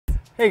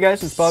Hey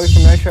guys, it's Bobby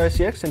from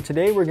FS-GT3B, and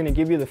today we're going to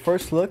give you the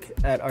first look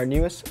at our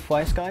newest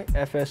FLYSKY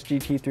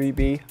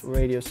FS-GT3B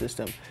radio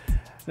system.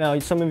 Now,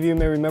 some of you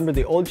may remember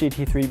the old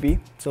GT3B.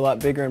 It's a lot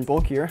bigger and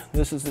bulkier.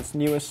 This is its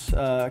newest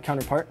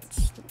counterpart.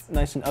 It's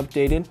nice and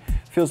updated.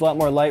 Feels a lot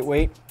more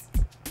lightweight.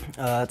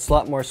 It's a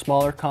lot more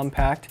smaller,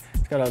 compact.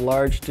 It's got a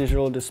large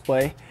digital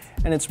display.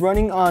 And it's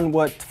running on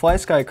what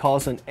FLYSKY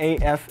calls an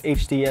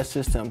AFHDS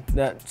system.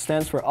 That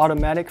stands for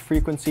Automatic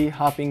Frequency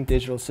Hopping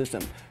Digital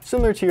System.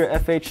 Similar to your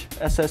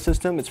FHSS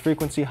system, it's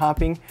frequency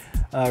hopping,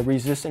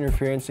 resists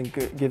interference, and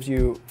gives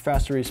you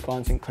faster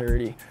response and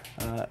clarity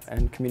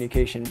and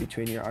communication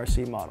between your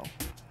RC model.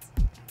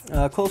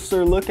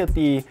 Closer look at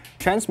the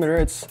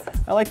transmitter.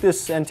 I like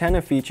this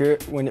antenna feature.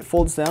 When it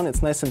folds down,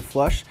 it's nice and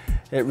flush.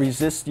 It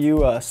resists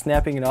you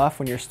snapping it off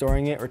when you're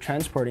storing it or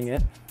transporting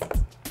it.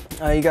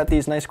 You got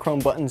these nice chrome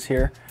buttons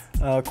here.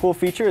 Cool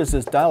feature is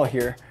this dial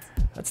here.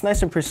 It's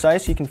nice and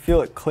precise. You can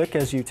feel it click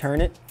as you turn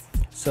it,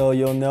 so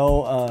you'll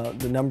know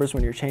the numbers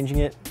when you're changing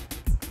it.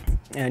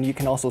 And you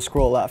can also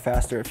scroll a lot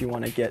faster if you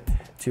want to get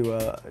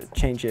to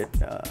change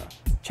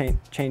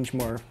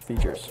more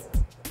features.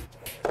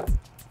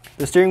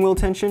 The steering wheel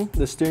tension,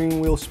 the steering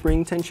wheel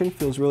spring tension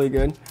feels really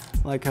good.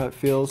 I like how it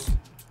feels.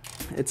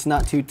 It's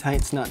not too tight,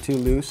 it's not too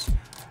loose.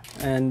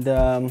 And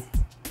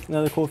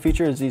another cool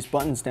feature is these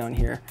buttons down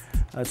here.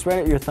 It's right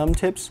at your thumb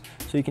tips,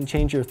 so you can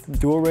change your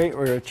dual rate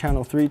or your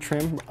channel 3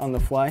 trim on the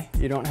fly.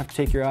 You don't have to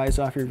take your eyes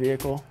off your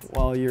vehicle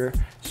while you're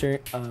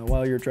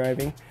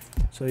driving,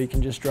 so you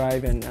can just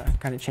drive and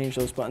kind of change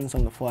those buttons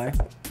on the fly.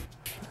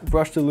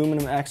 Brushed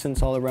aluminum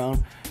accents all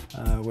around,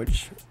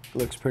 which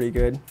looks pretty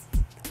good.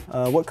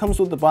 What comes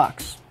with the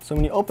box? So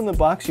when you open the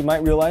box, you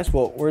might realize,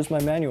 well, where's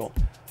my manual?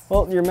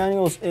 Well, your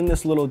manual is in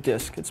this little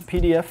disc. It's a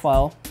PDF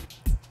file.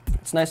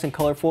 It's nice and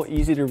colorful,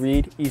 easy to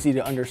read, easy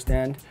to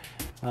understand.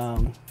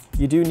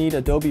 You do need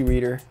Adobe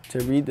Reader to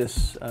read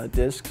this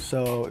disc,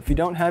 so if you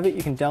don't have it,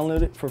 you can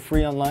download it for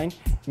free online.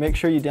 Make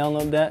sure you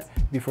download that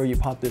before you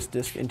pop this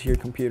disc into your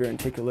computer and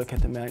take a look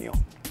at the manual.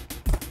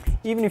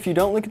 Even if you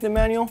don't look at the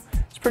manual,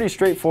 it's pretty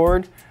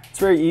straightforward. It's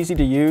very easy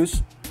to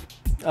use.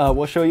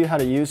 We'll show you how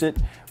to use it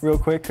real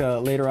quick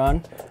later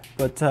on,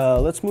 but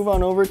let's move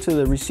on over to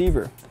the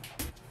receiver.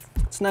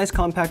 It's a nice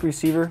compact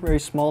receiver, very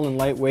small and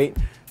lightweight.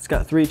 It's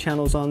got 3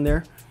 channels on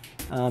there.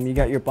 You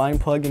got your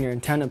bind plug and your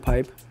antenna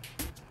pipe.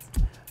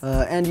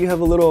 And you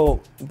have a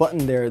little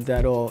button there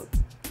that'll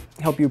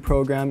help you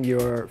program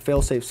your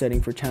failsafe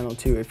setting for channel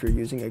 2 if you're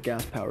using a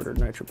gas-powered or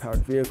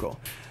nitro-powered vehicle.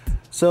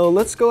 So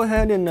let's go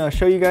ahead and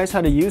show you guys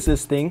how to use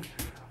this thing.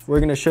 We're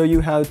going to show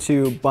you how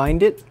to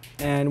bind it,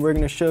 and we're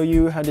going to show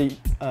you how to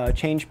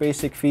change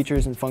basic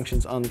features and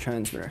functions on the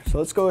transmitter. So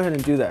let's go ahead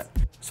and do that.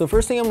 So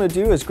first thing I'm going to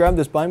do is grab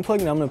this bind plug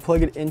and I'm going to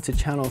plug it into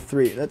channel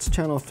 3. That's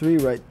channel 3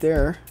 right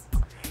there.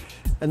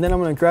 And then I'm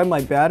going to grab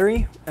my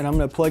battery and I'm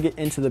going to plug it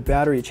into the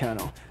battery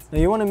channel. Now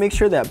you want to make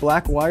sure that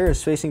black wire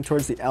is facing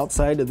towards the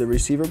outside of the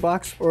receiver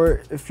box,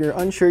 or if you're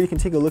unsure, you can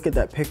take a look at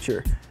that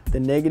picture. The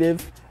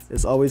negative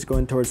is always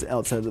going towards the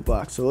outside of the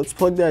box. So let's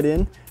plug that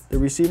in. The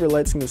receiver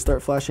light's going to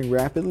start flashing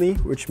rapidly,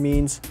 which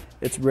means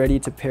it's ready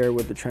to pair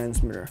with the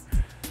transmitter.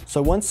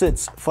 So once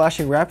it's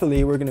flashing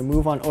rapidly, we're going to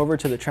move on over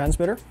to the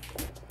transmitter.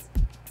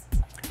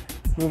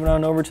 Moving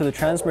on over to the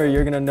transmitter,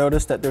 you're going to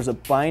notice that there's a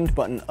bind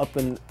button up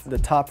in the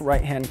top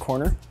right hand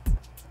corner.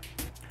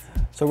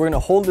 So we're going to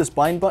hold this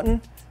bind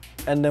button,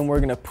 and then we're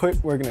going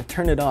to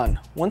turn it on.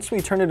 Once we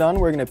turn it on,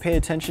 we're going to pay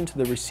attention to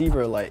the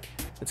receiver light.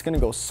 It's going to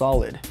go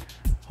solid.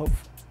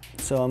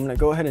 So I'm going to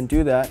go ahead and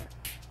do that.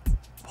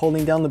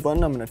 Holding down the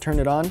button, I'm going to turn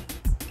it on. I'm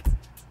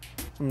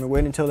going to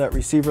wait until that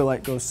receiver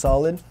light goes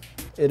solid.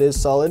 It is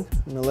solid.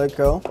 I'm going to let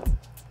go.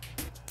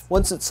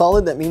 Once it's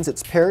solid, that means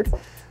it's paired.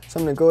 So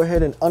I'm going to go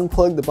ahead and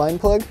unplug the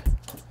bind plug.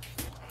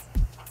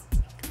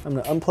 I'm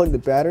going to unplug the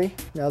battery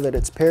now that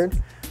it's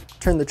paired.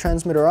 Turn the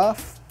transmitter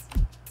off.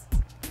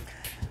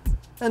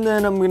 And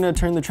then I'm going to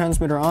turn the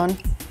transmitter on.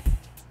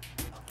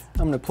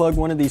 I'm going to plug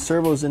one of these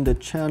servos into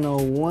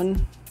channel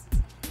 1.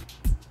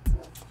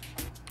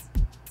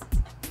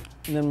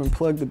 And then I'm going to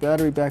plug the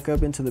battery back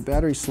up into the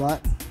battery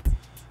slot.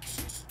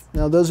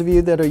 Now those of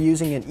you that are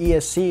using an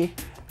ESC,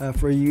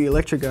 for you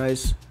electric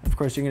guys, of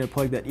course you're going to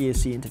plug that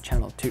ESC into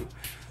channel 2.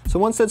 So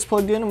once that's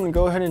plugged in, I'm going to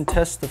go ahead and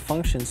test the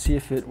function, see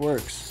if it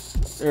works.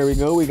 There we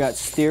go, we got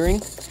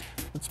steering.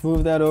 Let's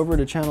move that over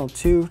to channel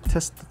 2,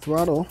 test the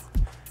throttle.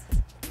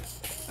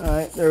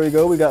 Alright, there we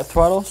go, we got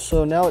throttle,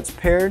 so now it's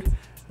paired.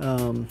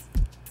 And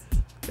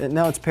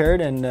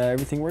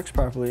everything works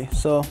properly.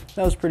 So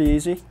that was pretty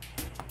easy.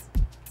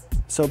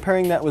 So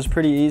pairing that was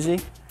pretty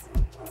easy.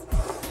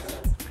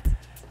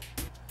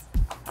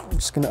 I'm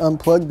just going to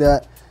unplug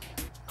that.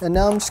 And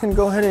now I'm just going to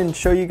go ahead and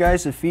show you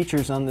guys the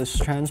features on this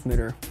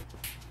transmitter.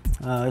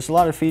 There's a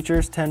lot of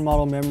features, 10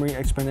 model memory,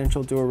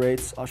 exponential dual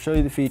rates. I'll show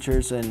you the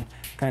features and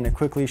kind of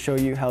quickly show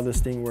you how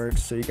this thing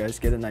works so you guys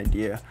get an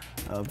idea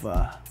of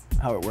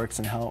how it works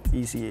and how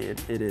easy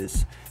it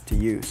is to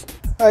use.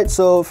 Alright,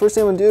 so first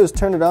thing I'm going to do is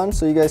turn it on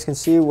so you guys can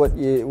see what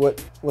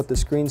the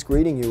screen's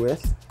greeting you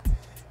with.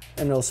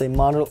 And it'll say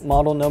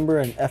model number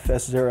and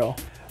FS0.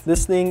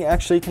 This thing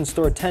actually can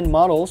store 10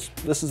 models.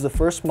 This is the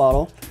first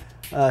model.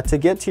 To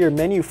get to your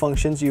menu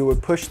functions, you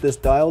would push this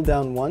dial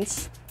down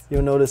once.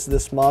 You'll notice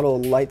this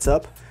model lights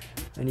up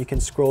and you can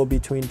scroll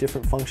between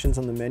different functions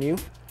on the menu.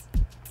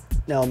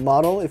 Now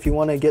model, if you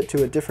want to get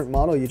to a different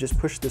model, you just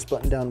push this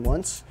button down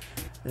once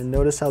and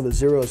notice how the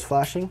 0 is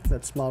flashing.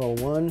 That's model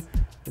 1.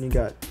 And you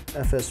got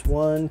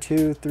FS1,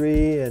 2,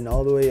 3, and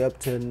all the way up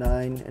to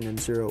 9 and then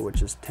 0,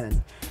 which is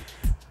 10.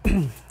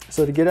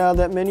 So to get out of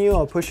that menu,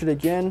 I'll push it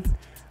again.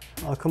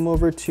 I'll come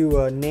over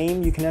to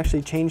name. You can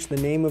actually change the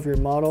name of your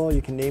model.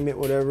 You can name it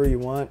whatever you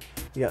want.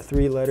 You got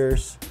 3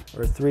 letters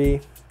or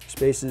 3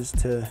 spaces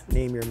to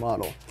name your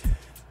model.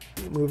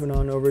 Moving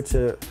on over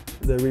to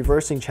the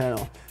reversing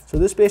channel. So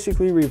this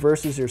basically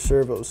reverses your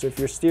servos. So if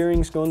your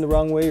steering's going the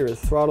wrong way or your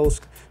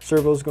throttle's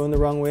servo's going the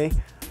wrong way,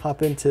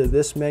 hop into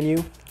this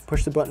menu,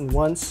 push the button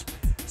once,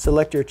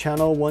 select your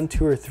channel 1,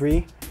 2, or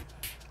 3.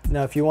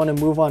 Now if you want to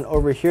move on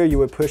over here, you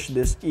would push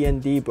this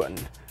END button.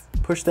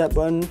 Push that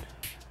button,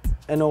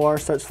 NOR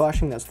starts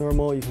flashing, that's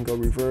normal. You can go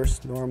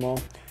reverse, normal,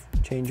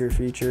 change your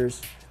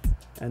features,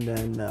 and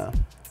then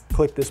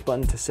click this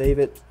button to save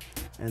it,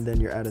 and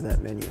then you're out of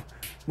that menu.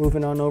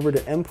 Moving on over to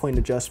endpoint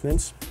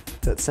adjustments.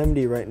 It's at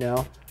 70 right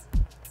now.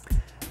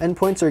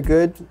 Endpoints are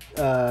good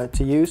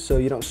to use so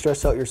you don't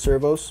stress out your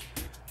servos.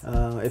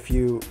 If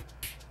you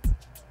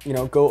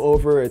go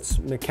over its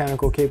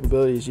mechanical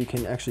capabilities, you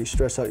can actually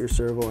stress out your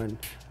servo and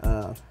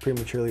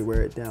prematurely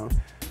wear it down.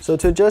 So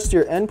to adjust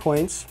your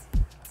endpoints,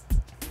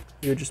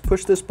 you just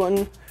push this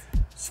button,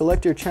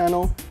 select your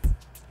channel.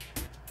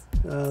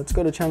 Let's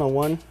go to channel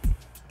 1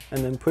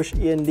 and then push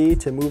END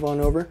to move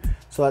on over.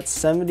 So that's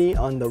 70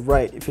 on the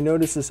right. If you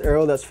notice this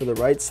arrow, that's for the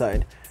right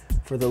side.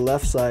 For the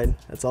left side,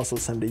 that's also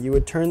 70. You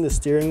would turn the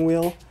steering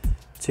wheel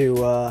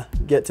to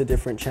get to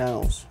different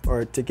channels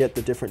or to get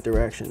the different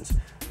directions.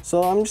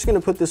 So I'm just going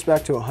to put this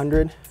back to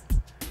 100.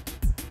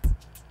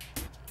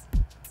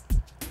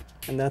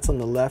 And that's on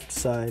the left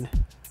side.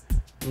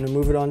 I'm going to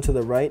move it on to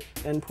the right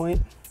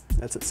endpoint.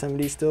 That's at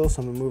 70 still,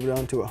 so I'm going to move it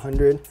on to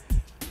 100.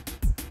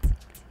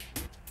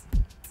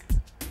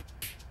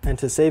 And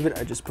to save it,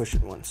 I just push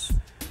it once.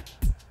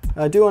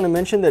 I do want to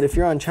mention that if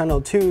you're on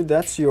channel 2,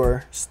 that's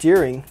your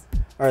steering,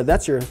 or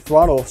that's your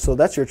throttle, so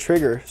that's your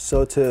trigger.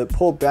 So to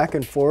pull back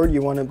and forward,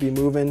 you want to be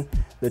moving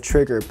the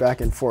trigger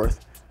back and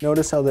forth.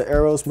 Notice how the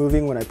arrow's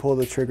moving when I pull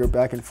the trigger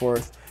back and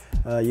forth.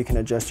 You can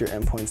adjust your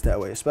endpoints that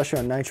way, especially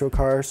on nitro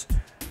cars.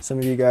 Some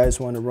of you guys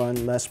want to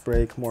run less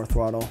brake, more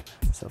throttle,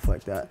 stuff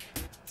like that.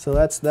 So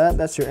that's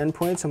your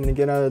endpoints. I'm going to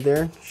get out of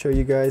there, show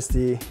you guys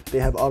they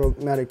have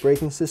automatic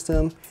braking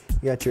system.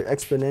 You got your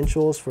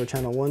exponentials for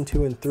channel 1,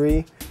 2, and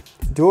 3.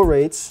 Dual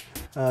rates.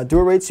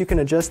 Dual rates you can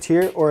adjust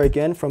here, or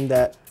again from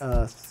that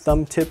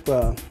thumb tip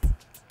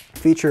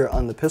feature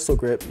on the pistol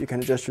grip, you can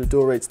adjust your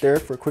dual rates there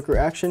for quicker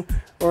action,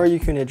 or you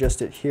can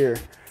adjust it here.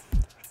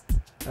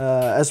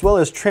 As well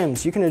as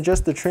trims. You can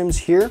adjust the trims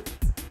here,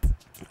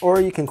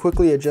 or you can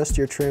quickly adjust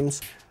your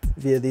trims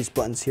via these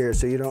buttons here,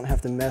 so you don't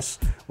have to mess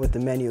with the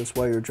menus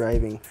while you're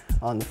driving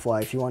on the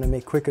fly. If you want to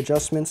make quick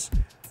adjustments,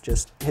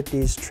 just hit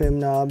these trim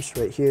knobs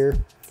right here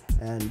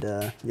and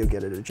you'll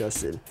get it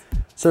adjusted.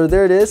 So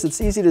there it is.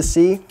 It's easy to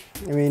see.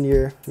 I mean,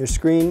 your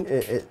screen,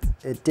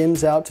 it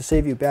dims out to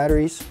save you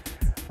batteries.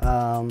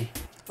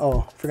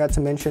 Oh, forgot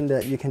to mention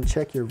that you can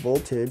check your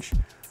voltage.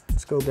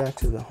 Let's go back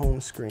to the home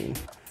screen.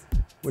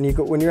 When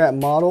you're at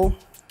model,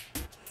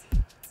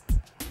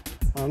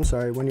 I'm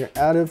sorry, when you're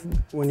out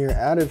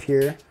of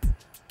here,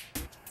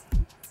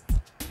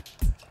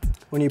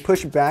 when you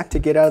push back to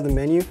get out of the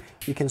menu,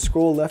 you can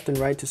scroll left and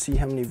right to see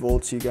how many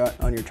volts you got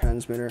on your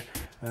transmitter,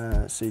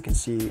 so you can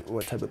see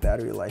what type of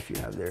battery life you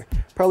have there.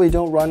 Probably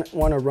don't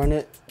want to run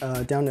it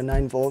down to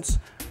 9 volts.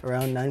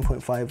 Around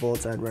 9.5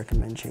 volts, I'd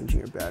recommend changing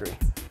your battery.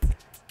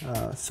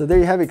 So there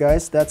you have it,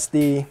 guys. That's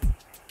the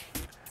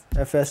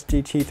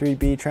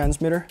FS-GT3B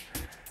transmitter.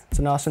 It's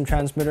an awesome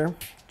transmitter.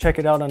 Check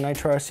it out on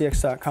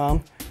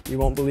nitrorcx.com. You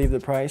won't believe the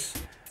price.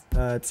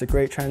 It's a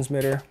great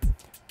transmitter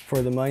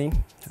for the money.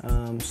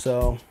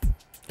 So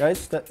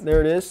guys,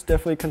 there it is.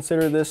 Definitely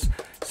consider this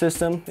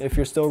system. If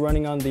you're still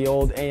running on the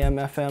old AM,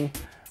 FM,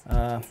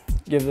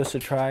 give this a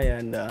try,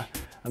 and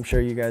I'm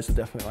sure you guys will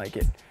definitely like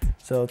it.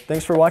 So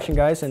thanks for watching,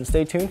 guys, and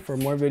stay tuned for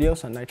more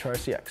videos on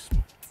NitroRCX.